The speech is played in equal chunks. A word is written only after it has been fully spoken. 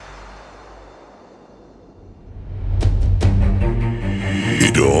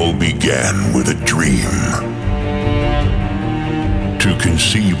began with a dream to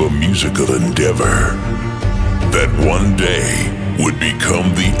conceive a musical endeavor that one day would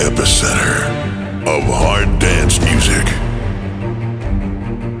become the epicenter of hard dance music.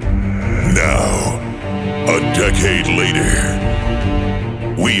 Now, a decade later,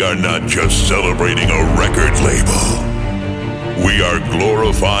 we are not just celebrating a record label, we are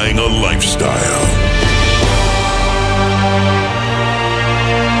glorifying a lifestyle.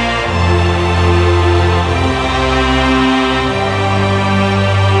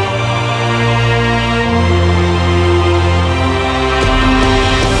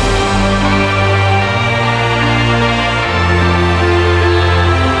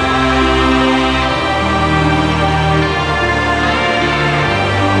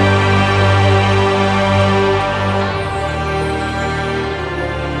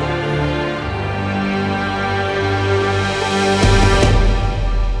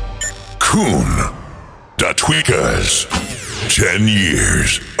 Da Tweekaz, 10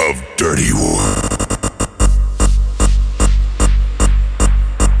 years of dirty work.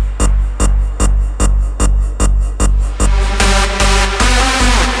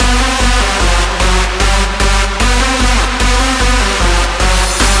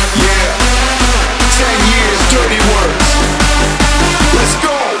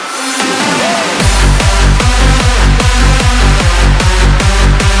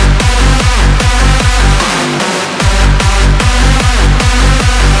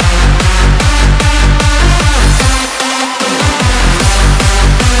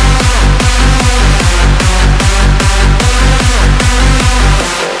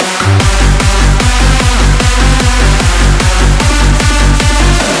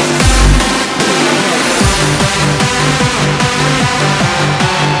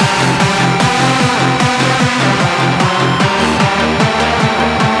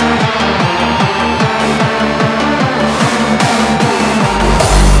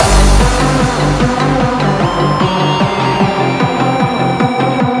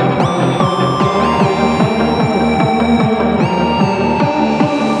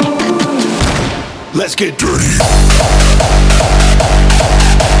 Let's get dirty.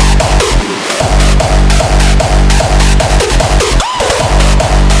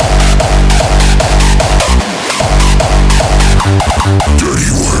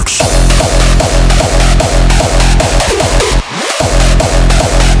 Dirty Works.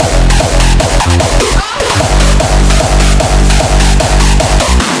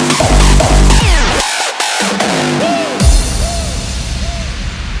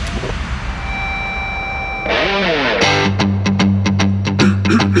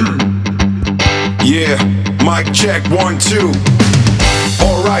 Yeah, mic check, 1, 2.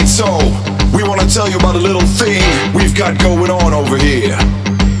 Alright, so we wanna tell you about a little thing we've got going on over here.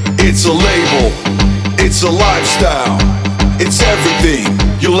 It's a label, it's a lifestyle, it's everything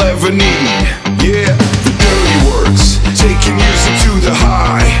you'll ever need. Yeah, the Dirty Works, taking music to the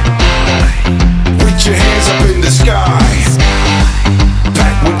high. With your hands up in the sky,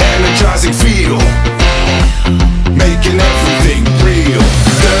 packed with energizing feel, making everything real.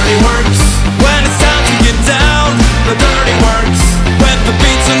 Dirty Works, when it's time to get down. The Dirty Works, with the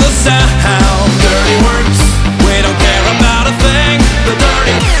beats and the sound. Dirty Works, we don't care about a thing. The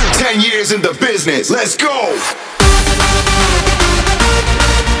Dirty 10 years in the business, let's go!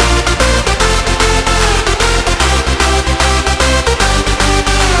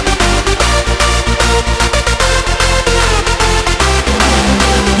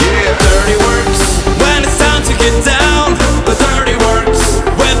 Yeah, Dirty Works, when it's time to get down. The Dirty Works,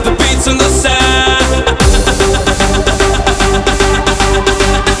 with the beats and the sound.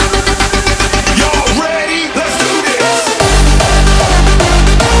 Y'all ready? Let's do this!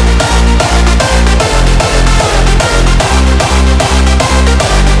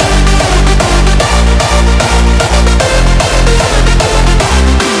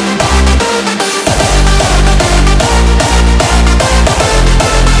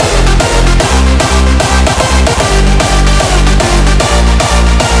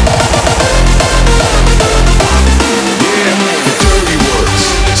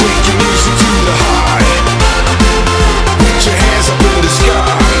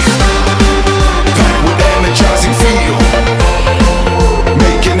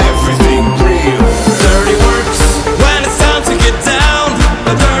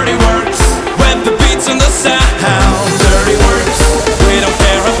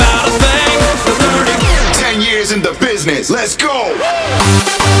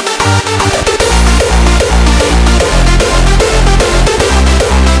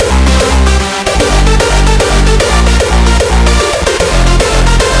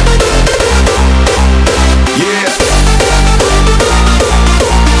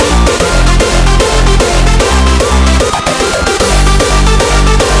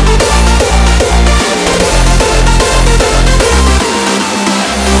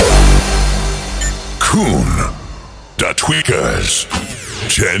 has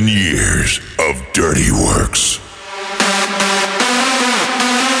 10 years of Dirty Works.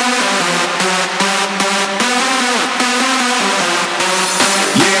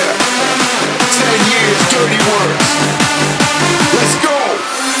 Yeah, 10 years Dirty Works. Let's go.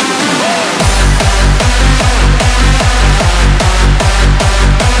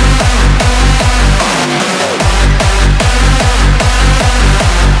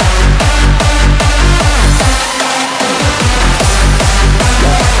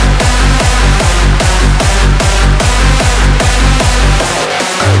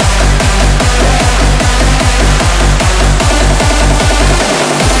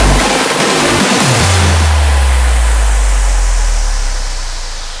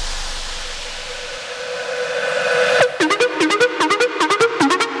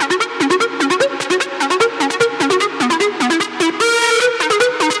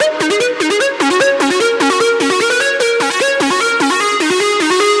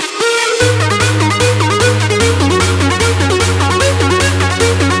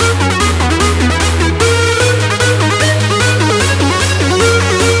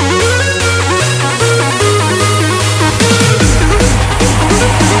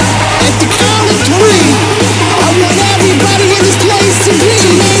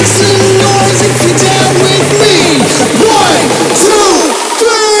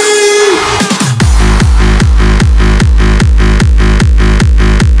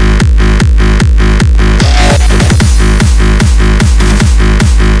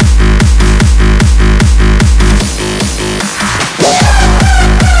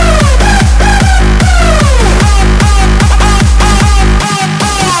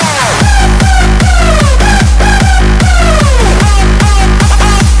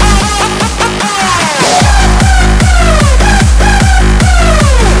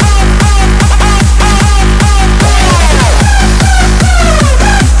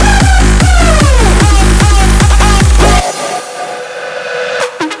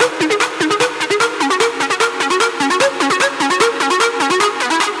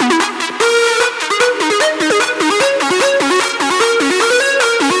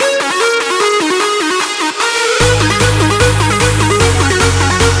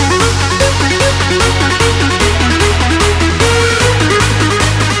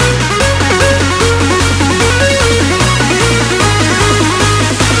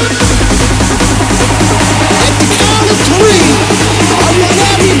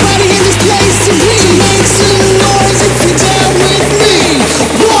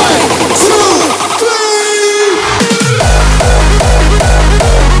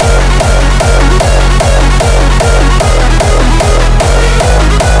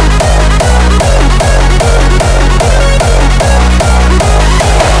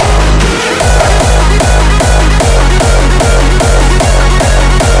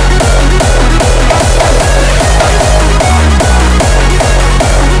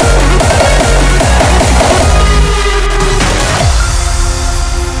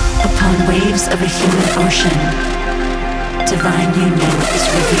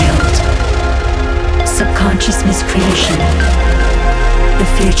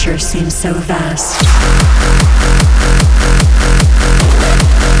 Seems so vast.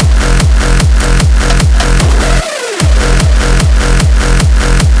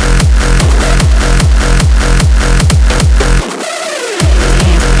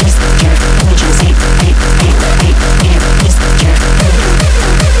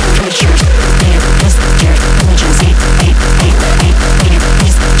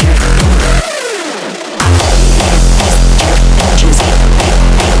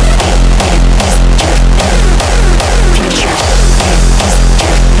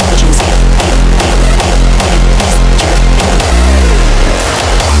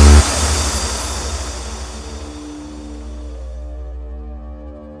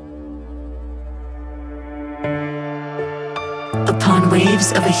 Upon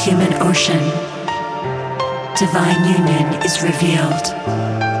waves of a human ocean, divine union is revealed.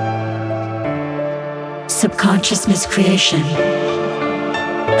 Subconscious miscreation,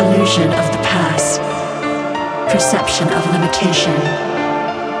 illusion of the past, perception of limitation.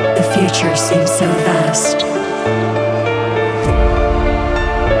 The future seems so vast.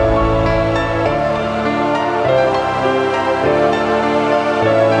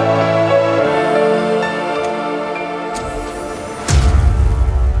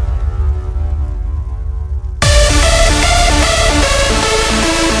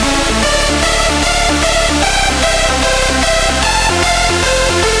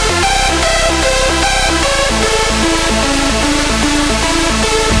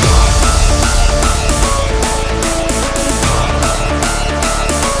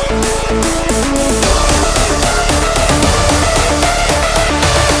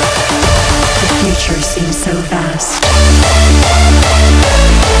 future seems so vast.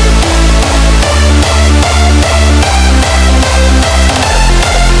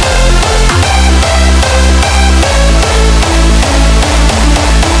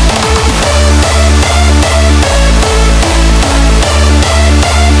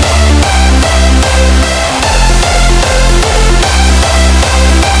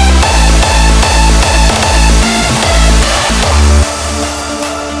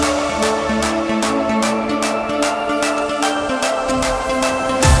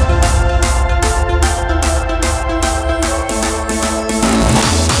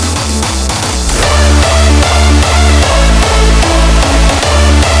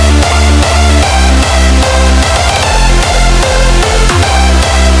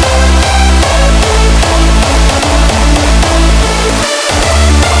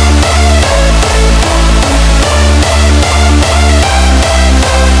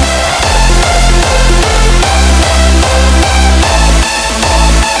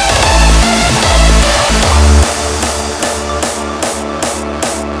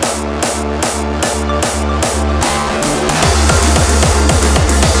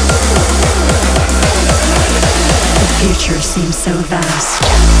 Seems so vast.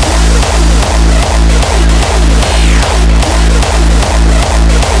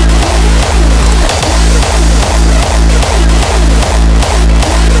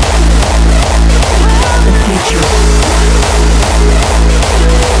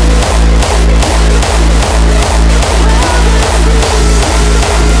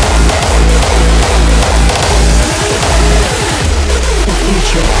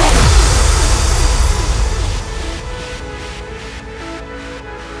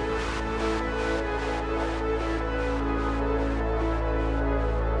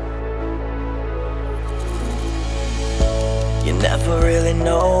 You never really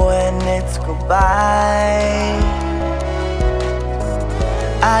know when it's goodbye.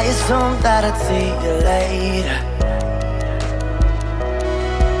 I assumed that I'd see you later.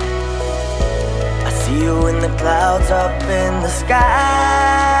 I see you in the clouds up in the sky.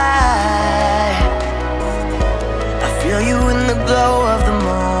 I feel you in the glow of the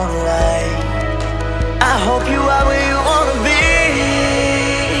moonlight. I hope you are where you wanna be.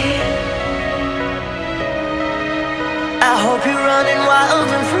 I hope you're running wild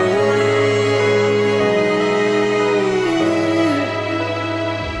and free.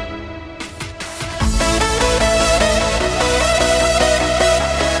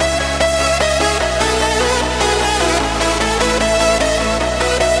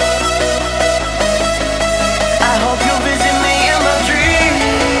 I hope you'll visit me in my dreams.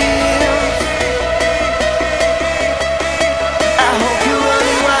 I hope you're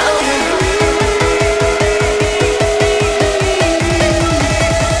running wild and free.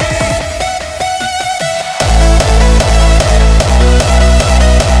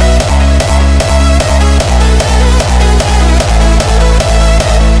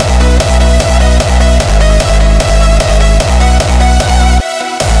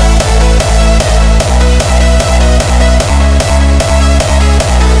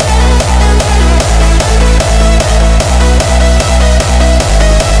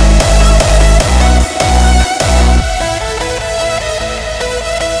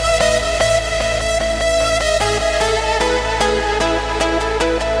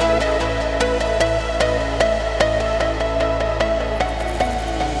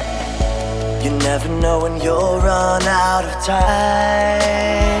 You never know when you'll run out of time.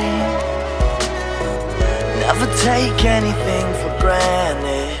 Never take anything for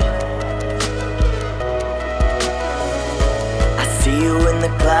granted. I see you in the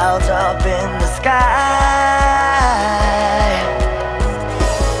clouds up in the sky.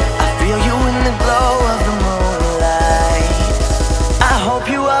 I feel you in the glow of the moonlight. I hope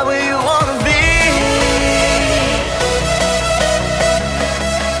you are where you wanna be.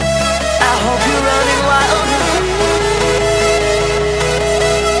 I hope you're running wild and free.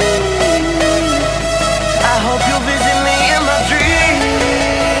 I hope you'll visit me in my dreams.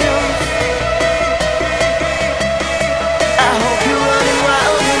 I hope you're running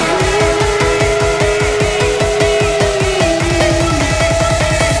wild and free.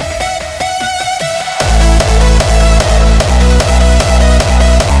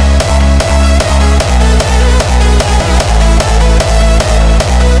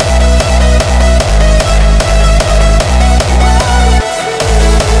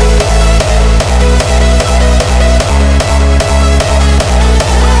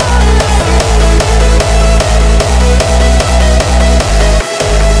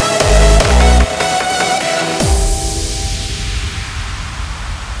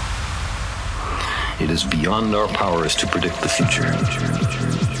 It is beyond our powers to predict the future.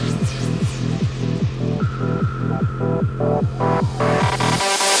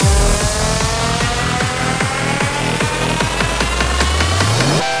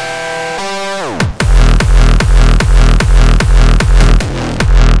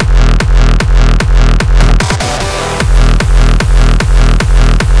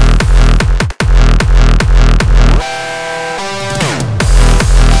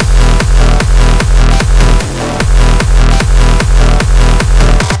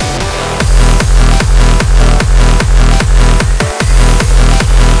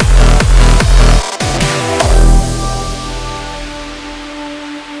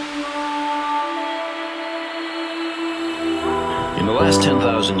 In the last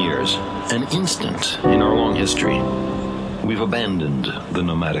 10,000 years, an instant in our long history, we've abandoned the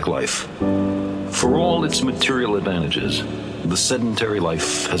nomadic life. For all its material advantages, the sedentary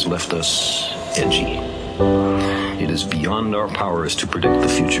life has left us edgy. It is beyond our powers to predict the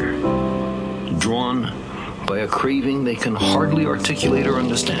future. Drawn by a craving they can hardly articulate or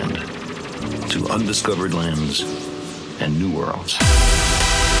understand, to undiscovered lands and new worlds.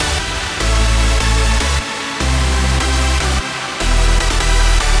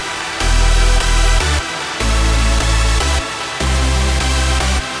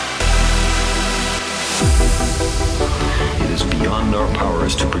 Beyond our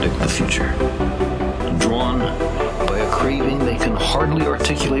powers to predict the future. Drawn by a craving they can hardly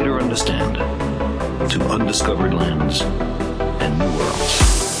articulate or understand, to undiscovered lands and new worlds.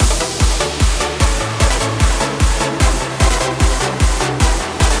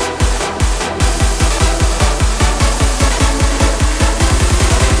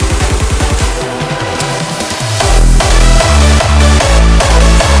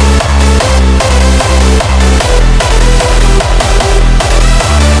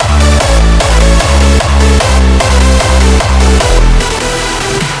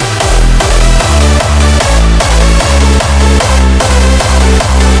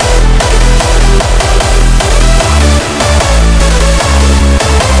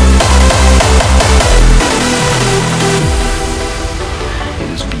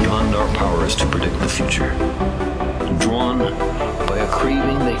 To predict the future. Drawn by a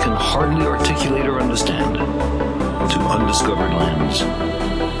craving they can hardly articulate or understand, to undiscovered lands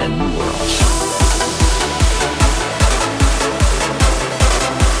and new worlds.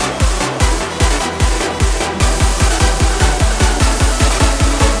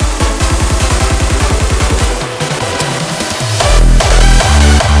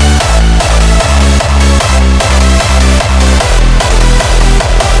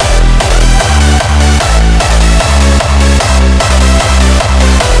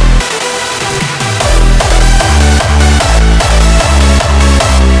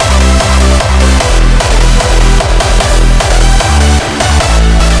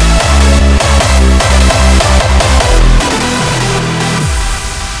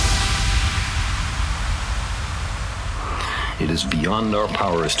 It is beyond our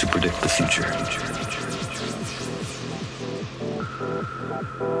powers to predict the future.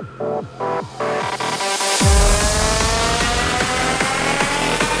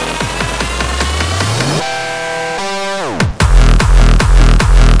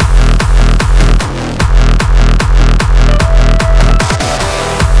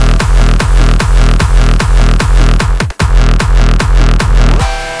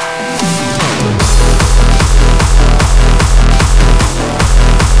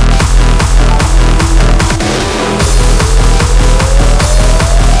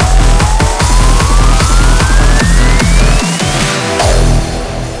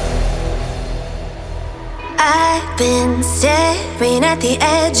 Been staring at the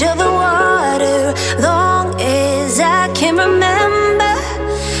edge of the water long as I can remember,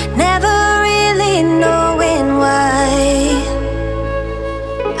 never really knowing why.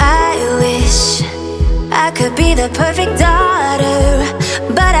 I wish I could be the perfect daughter,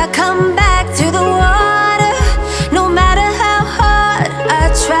 but I come back to the water no matter how hard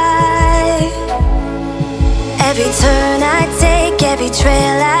I try. Every turn I take, every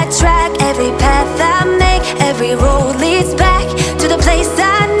trail I track, every path I make, every road leads back to the place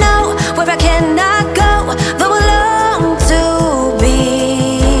I know, where I cannot go, though I long to be.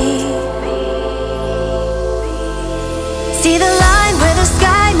 See the line where the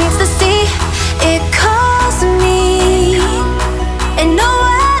sky meets the sea, it calls me.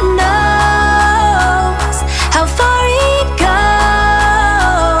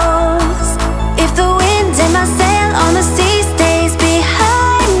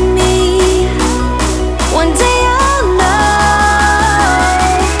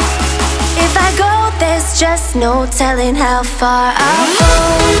 just no telling how far I'll go.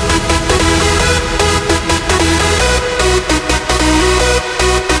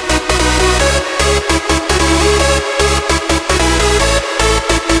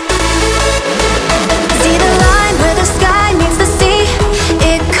 See the line where the sky meets the sea,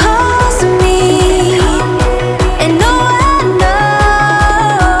 it calls me, and no one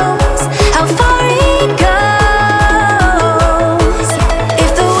knows how far it goes.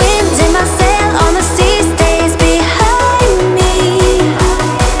 If the wind in my sail on the sea stays behind me,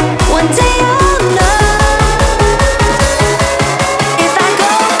 one day I'll know. If I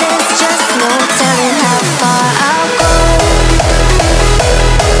go, there's just no telling how far I'll go.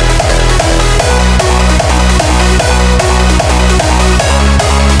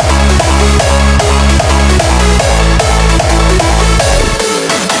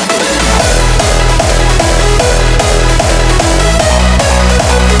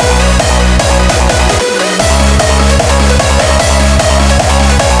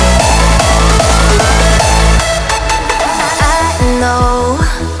 I know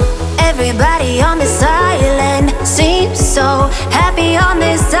everybody on this island seems so happy on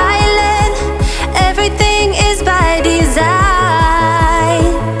this island. Everything is by design.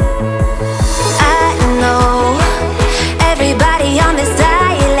 I know everybody on this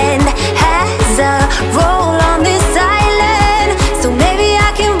island has a role on this island, so maybe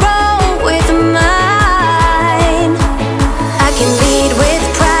I can roll with mine. I can lead with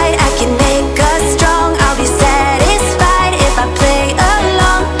pride, I can make us strong. I'll be satisfied if I play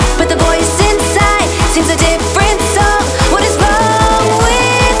along, but the voice inside sings a different song. What is wrong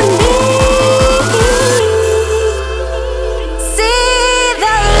with me? See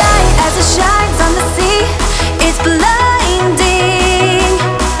the light as it shines on the sea. It's blinding,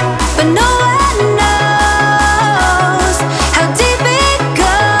 but no one knows how deep it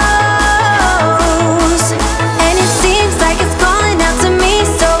goes. And it seems like it's calling out to me,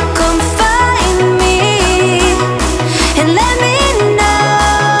 so come find me and let me know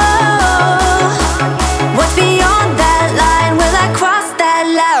what's beyond that line. Will I cross that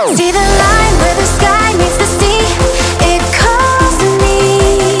line? See the line where the sky meets the sea, it calls me,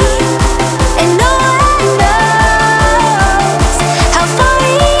 and no one knows how far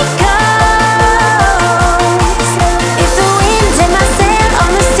it goes. If the wind in my sail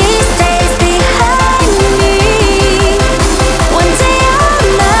on the sea stays behind me, one day I'll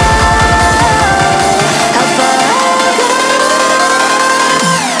know how far I'll go.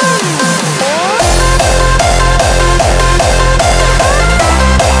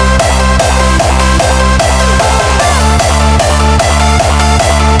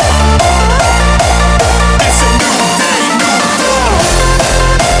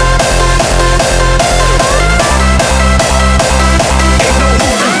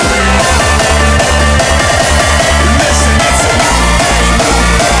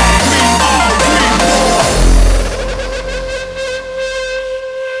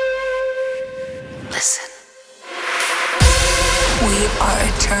 Listen. We are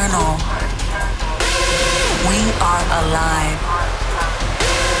eternal. We are alive.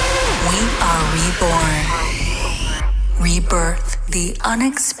 We are reborn. Rebirth, the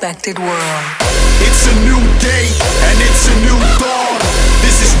unexpected world. It's a new day and it's a new dawn.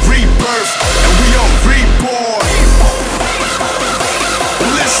 This is rebirth and we are reborn.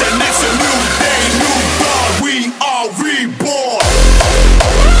 Listen, it's a new day, new dawn. We are reborn.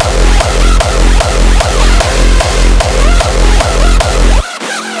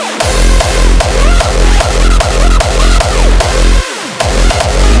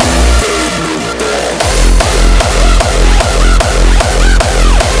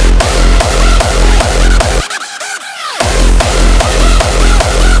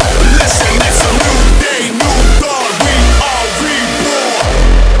 Listen, it's a new day, new dawn. We are reborn.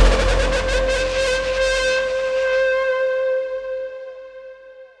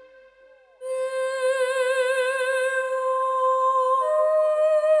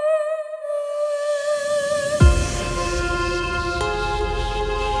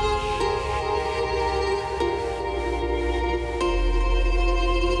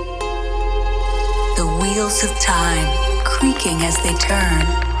 The wheels of time creaking as they turn.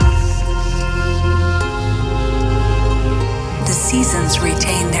 The seasons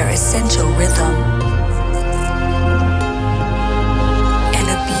retain their essential rhythm. And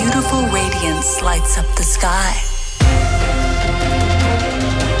a beautiful radiance lights up the sky.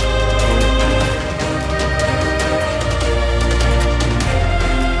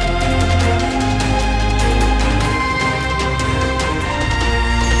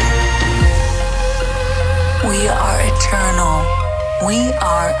 We are eternal. We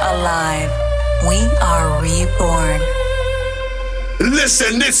are alive. We are reborn.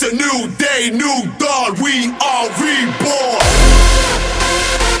 Listen, it's a new day, new dawn. We are reborn.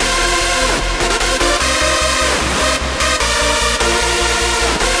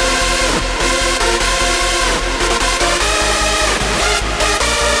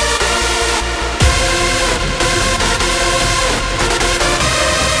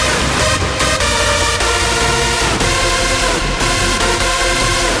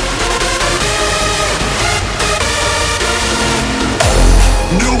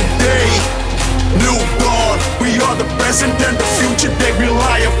 New day, new dawn. We are the present and the future they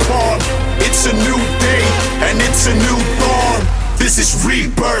rely upon. It's a new day and it's a new dawn. This is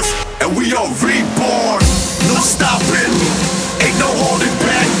rebirth and we are reborn. No stopping, ain't no holding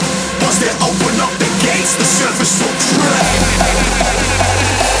back. Once they open up the gates, the surface will crack.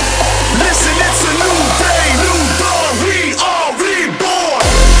 Listen, it's a new day, new dawn. We are reborn.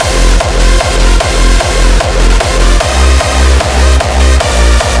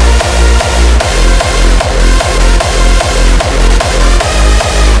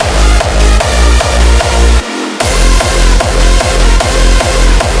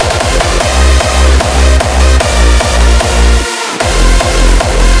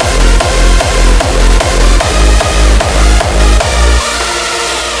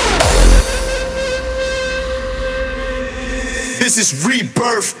 This is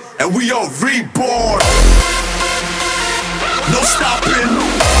rebirth, and we are reborn. No stopping,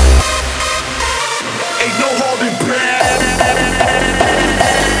 ain't no holding back.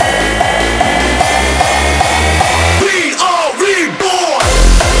 We are reborn.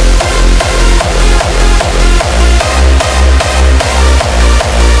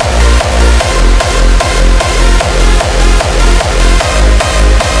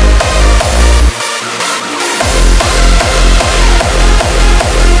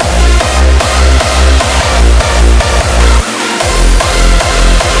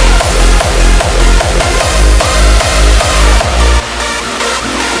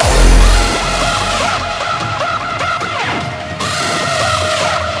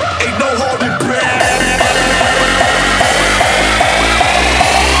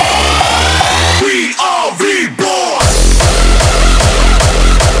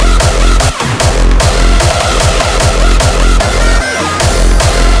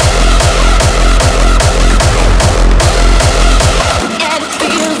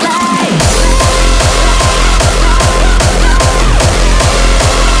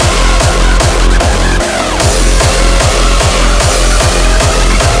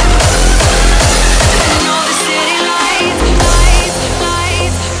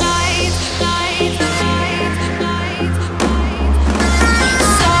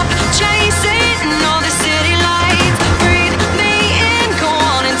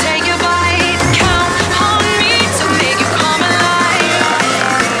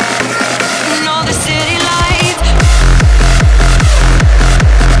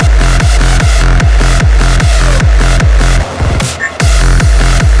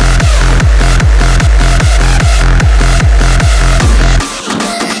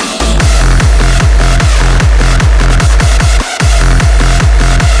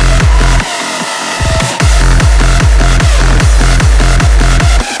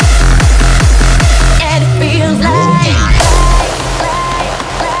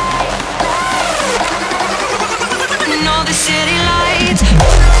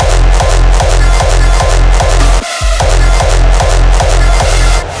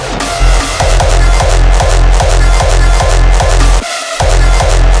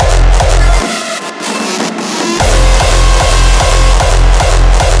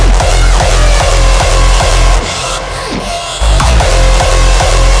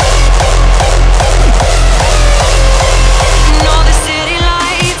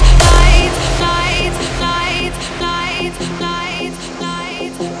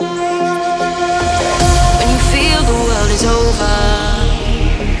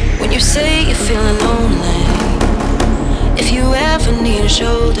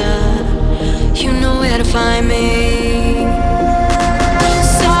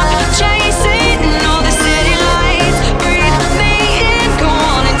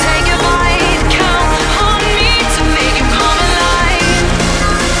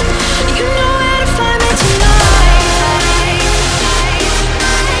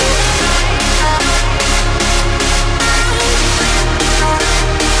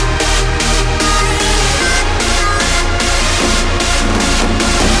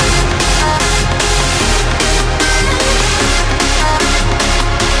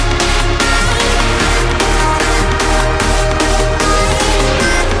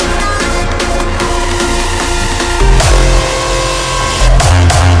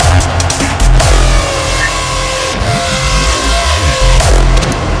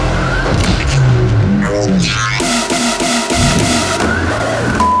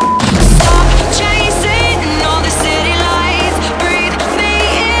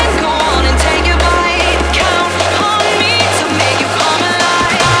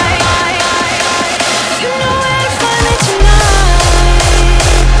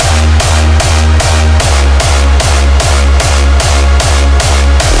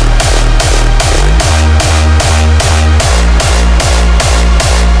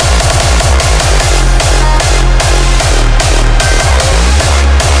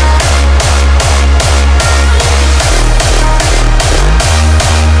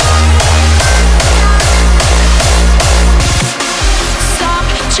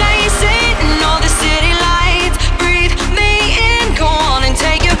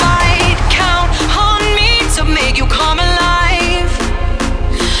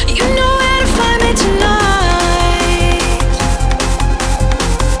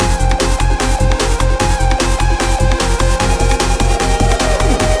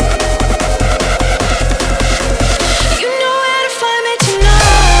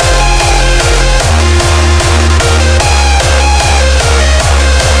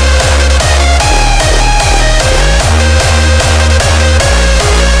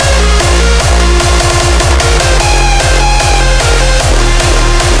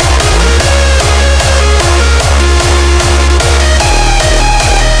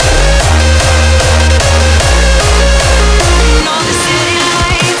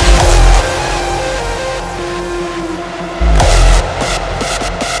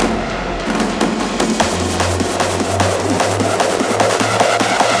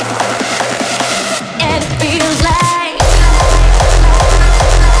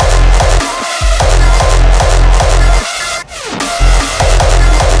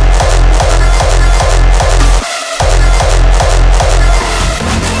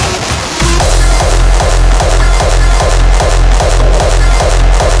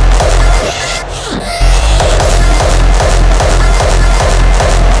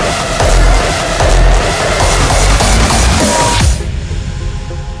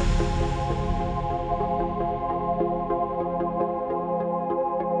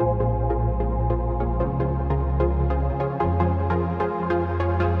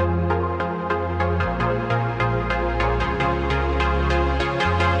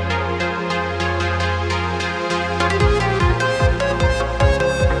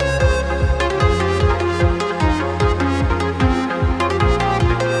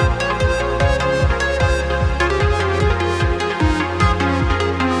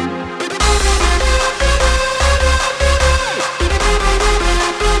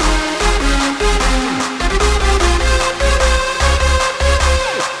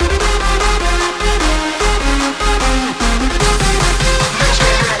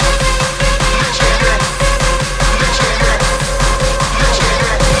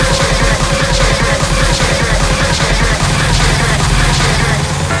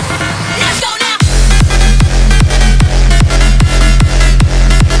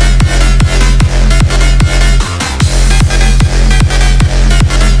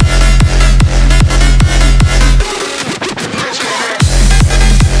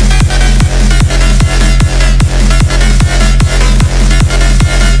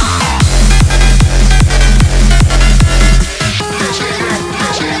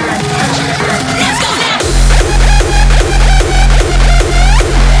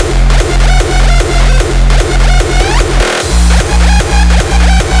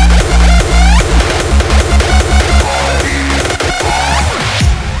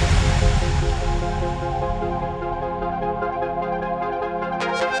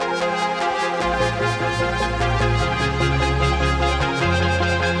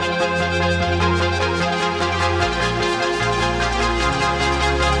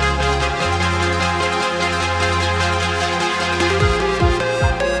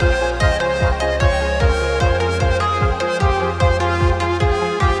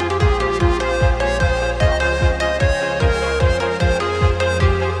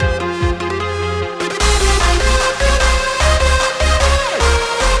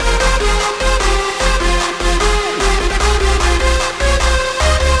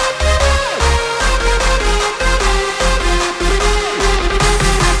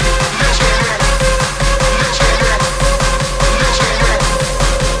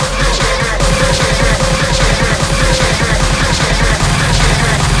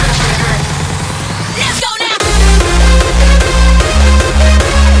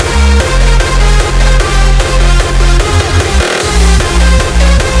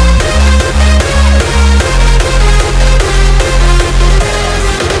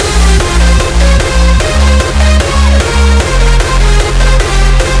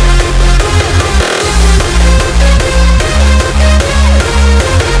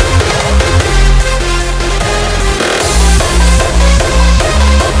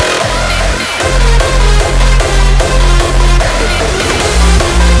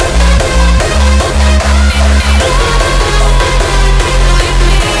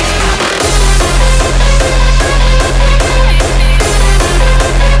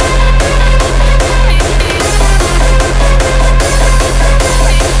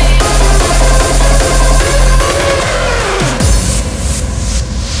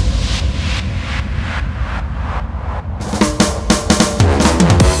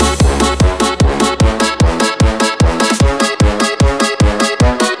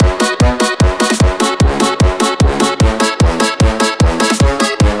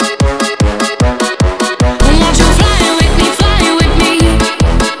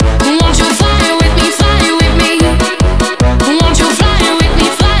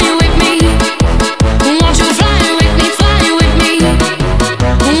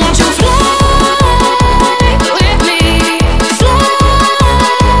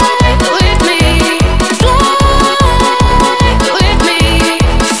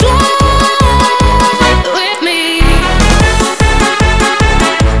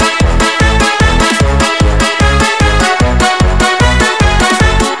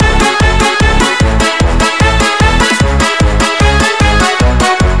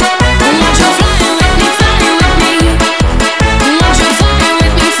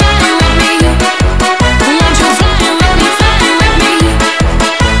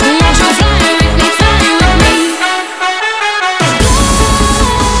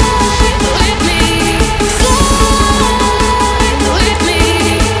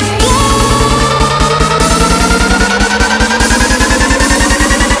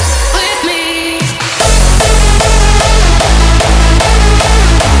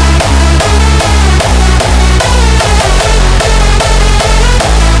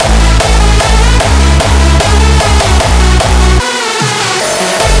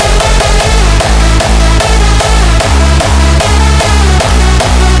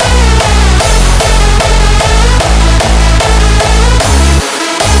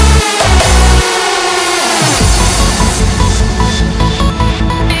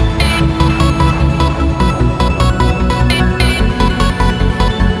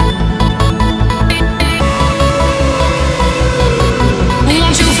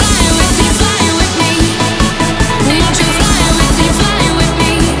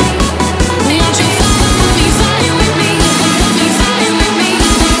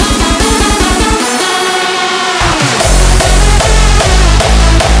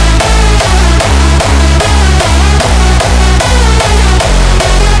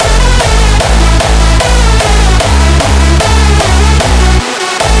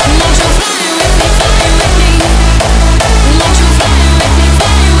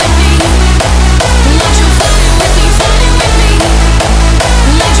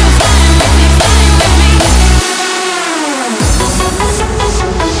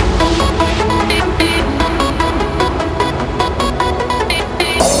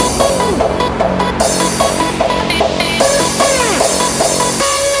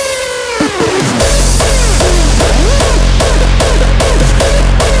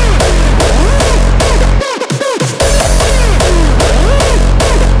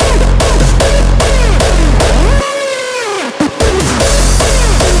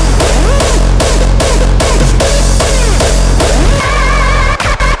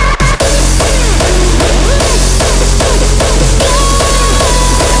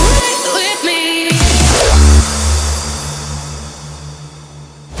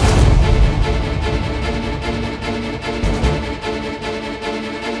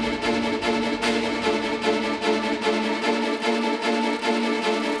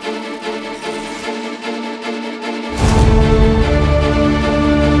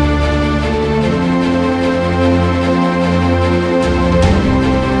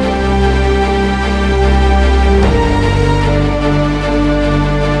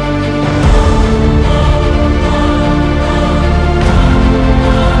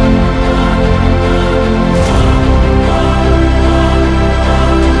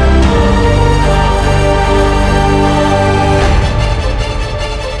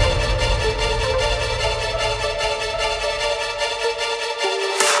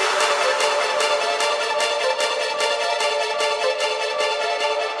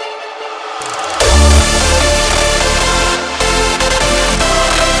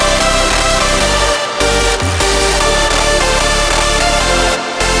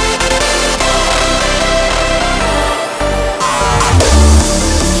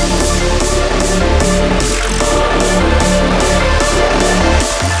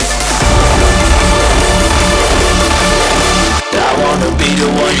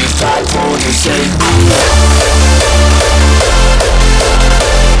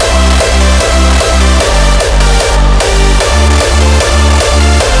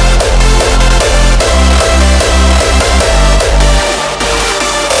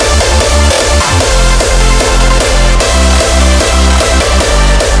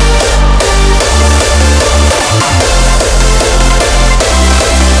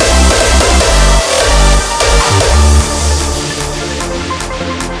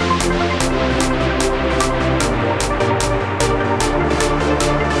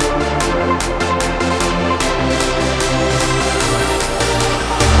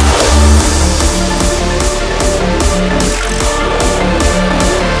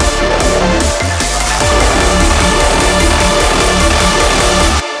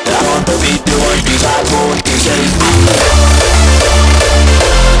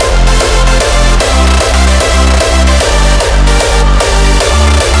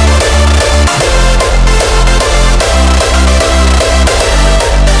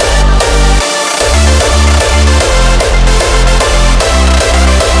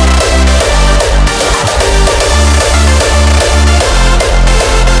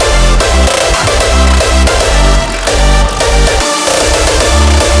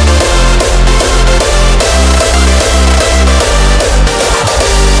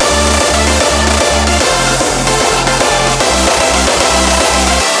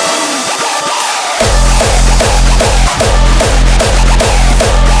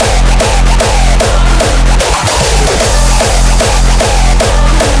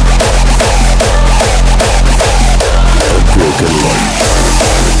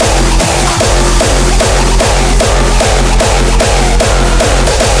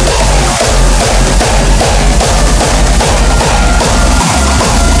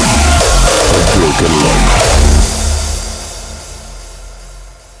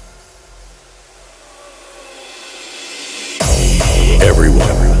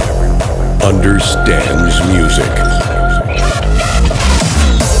 understands music.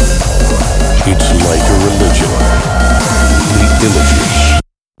 It's like a religion. The images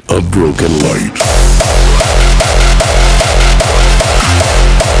of broken light.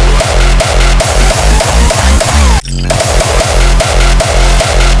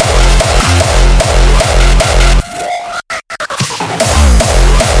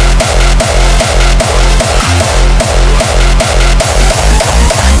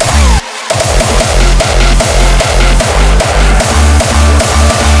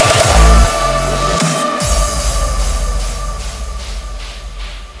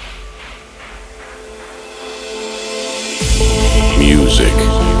 Music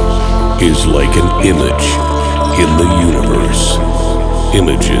is like an image in the universe.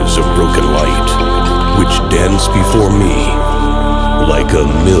 Images of broken light, which dance before me like a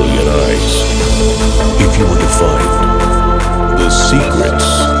million eyes. If you were to find the secrets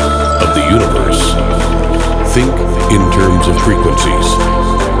of the universe, think in terms of frequencies,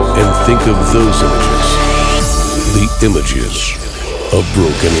 and think of those images, the images of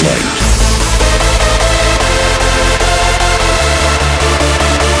broken light.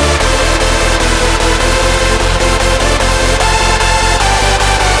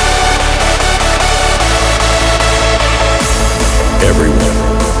 Everyone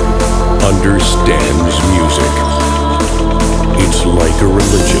understands music. It's like a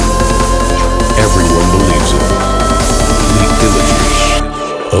religion. Everyone believes it. The images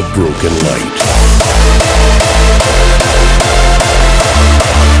of broken light.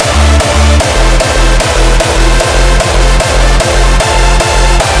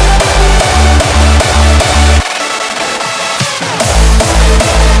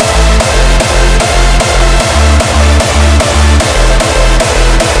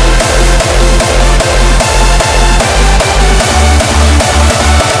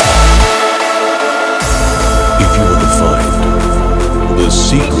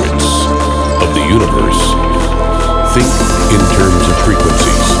 Secrets of the universe. Think in terms of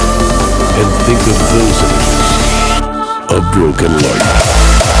frequencies, and think of those images of broken light.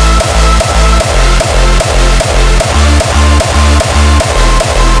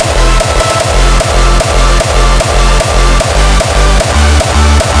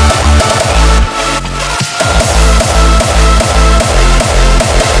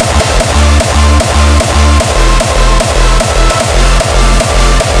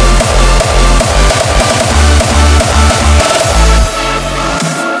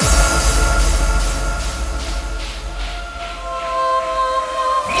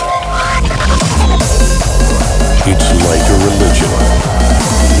 It's like a religion.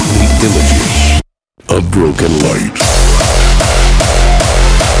 The images of broken light.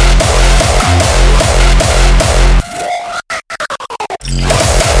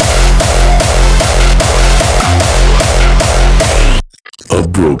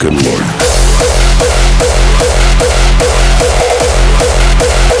 Of broken light.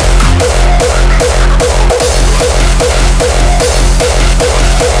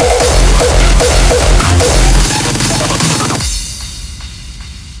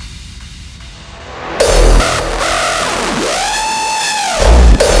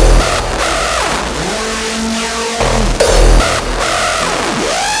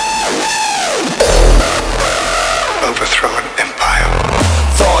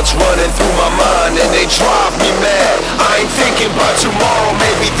 Running through my mind and they drive me mad. I ain't thinking about tomorrow,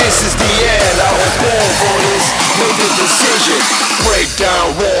 maybe this is the end. I was born for this, made the decision. Break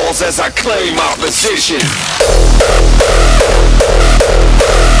down walls as I claim my position.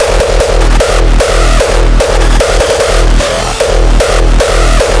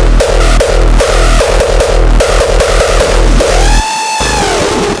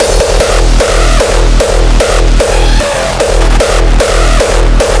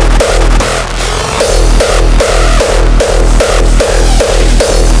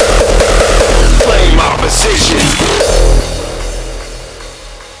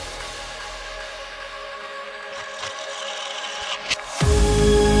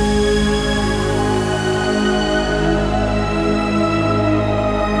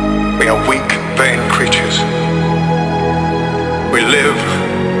 We are weak, vain creatures. We live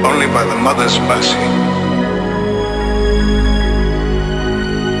only by the mother's mercy.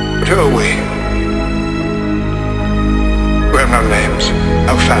 But who are we? We have no names,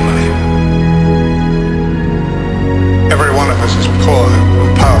 no family. Every one of us is poor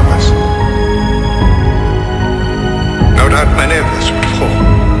and powerless. No doubt many of us would fall.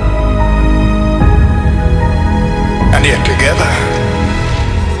 And yet together,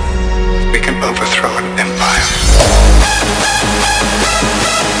 we can overthrow an empire.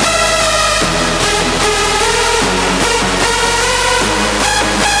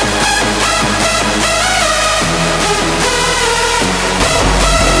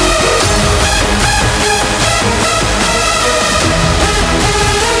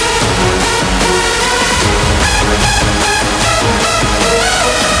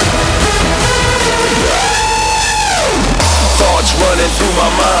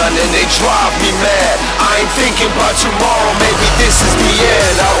 mind and they drive me mad. I ain't thinking about tomorrow, maybe this is the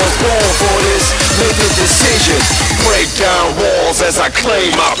end. I was born for this, make the decision. Break down walls as I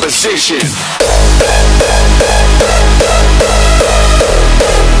claim my position.